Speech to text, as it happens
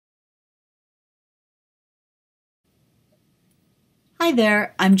Hi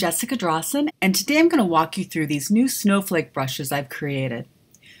there, I'm Jessica Drawson, and today I'm going to walk you through these new snowflake brushes I've created.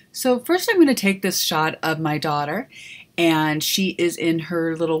 So first I'm going to take this shot of my daughter, and she is in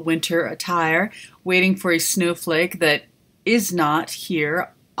her little winter attire waiting for a snowflake that is not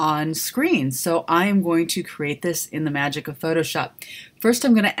here on screen. So I am going to create this in the magic of Photoshop. First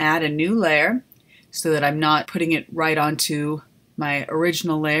I'm going to add a new layer so that I'm not putting it right onto my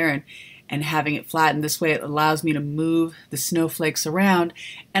original layer and having it flattened. This way it allows me to move the snowflakes around.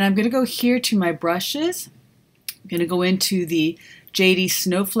 And I'm going to go here to my brushes. I'm going to go into the JD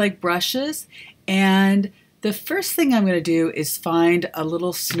Snowflake brushes, and the first thing I'm going to do is find a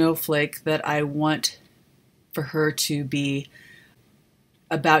little snowflake that I want for her to be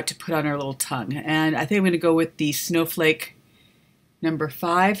about to put on her little tongue. And I think I'm going to go with the snowflake number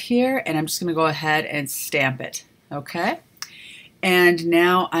 5 here, and I'm just going to go ahead and stamp it. Okay? And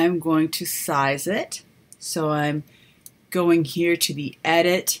now I'm going to size it. So I'm going here to the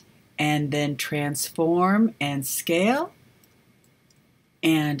edit and then transform and scale.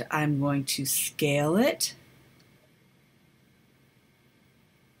 And I'm going to scale it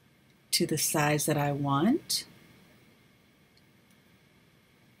to the size that I want.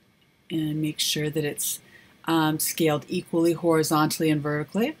 And make sure that it's scaled equally horizontally and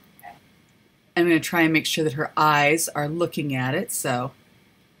vertically. I'm going to try and make sure that her eyes are looking at it. So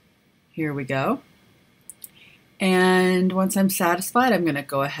here we go. And once I'm satisfied, I'm going to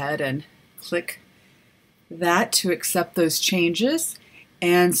go ahead and click that to accept those changes.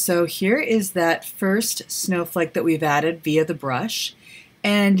 And so here is that first snowflake that we've added via the brush.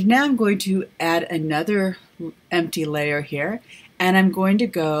 And now I'm going to add another empty layer here. And I'm going to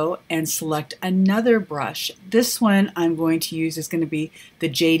go and select another brush. This one I'm going to use is going to be the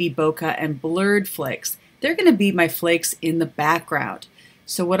JD Bokeh and Blurred Flakes. They're going to be my flakes in the background.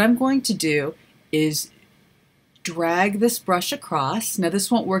 So what I'm going to do is drag this brush across. Now this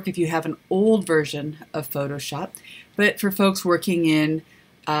won't work if you have an old version of Photoshop, but for folks working in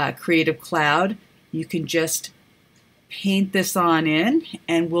Creative Cloud, you can just paint this on in,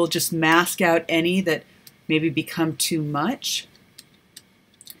 and we'll just mask out any that maybe become too much.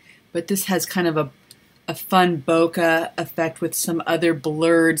 But this has kind of a fun bokeh effect with some other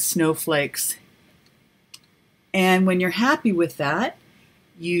blurred snowflakes. And when you're happy with that,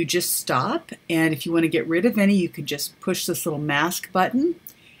 you just stop. And if you want to get rid of any, you can just push this little mask button.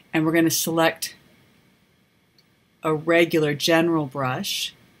 And we're going to select a regular general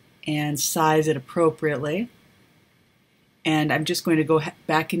brush and size it appropriately. And I'm just going to go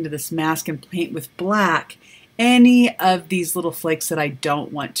back into this mask and paint with black any of these little flakes that I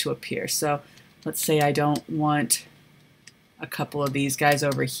don't want to appear. So let's say I don't want a couple of these guys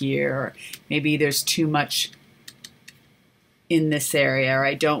over here, or maybe there's too much in this area, or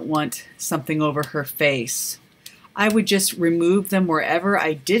I don't want something over her face. I would just remove them wherever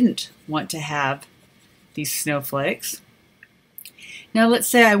I didn't want to have these snowflakes. Now let's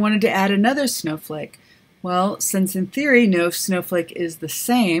say I wanted to add another snowflake. Well, since in theory no snowflake is the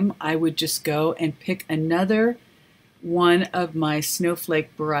same, I would just go and pick another one of my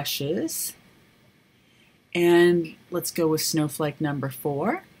snowflake brushes. And let's go with snowflake number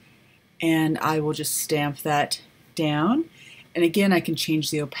 4. And I will just stamp that down. And again, I can change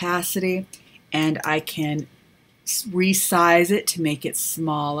the opacity, and I can resize it to make it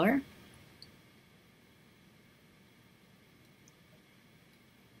smaller.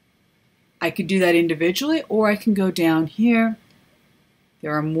 I could do that individually, or I can go down here.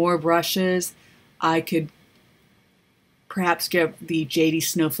 There are more brushes. I could perhaps get the JD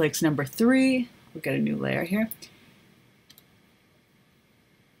Snowflakes number 3. We'll get a new layer here.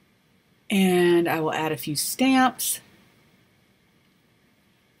 And I will add a few stamps.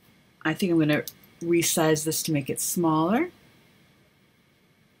 I think I'm going to resize this to make it smaller.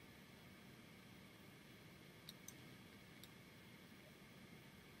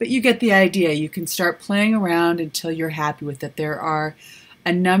 But you get the idea. You can start playing around until you're happy with it. There are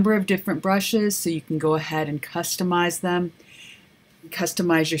a number of different brushes, so you can go ahead and customize them.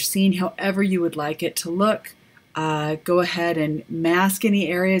 Customize your scene however you would like it to look. Go ahead and mask any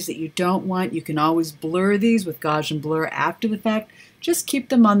areas that you don't want. You can always blur these with Gaussian Blur after the fact. Just keep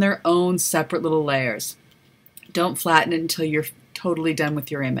them on their own separate little layers. Don't flatten it until you're totally done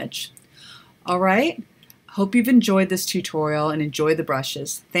with your image. All right? Hope you've enjoyed this tutorial and enjoy the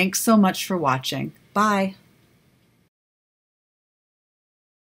brushes. Thanks so much for watching. Bye.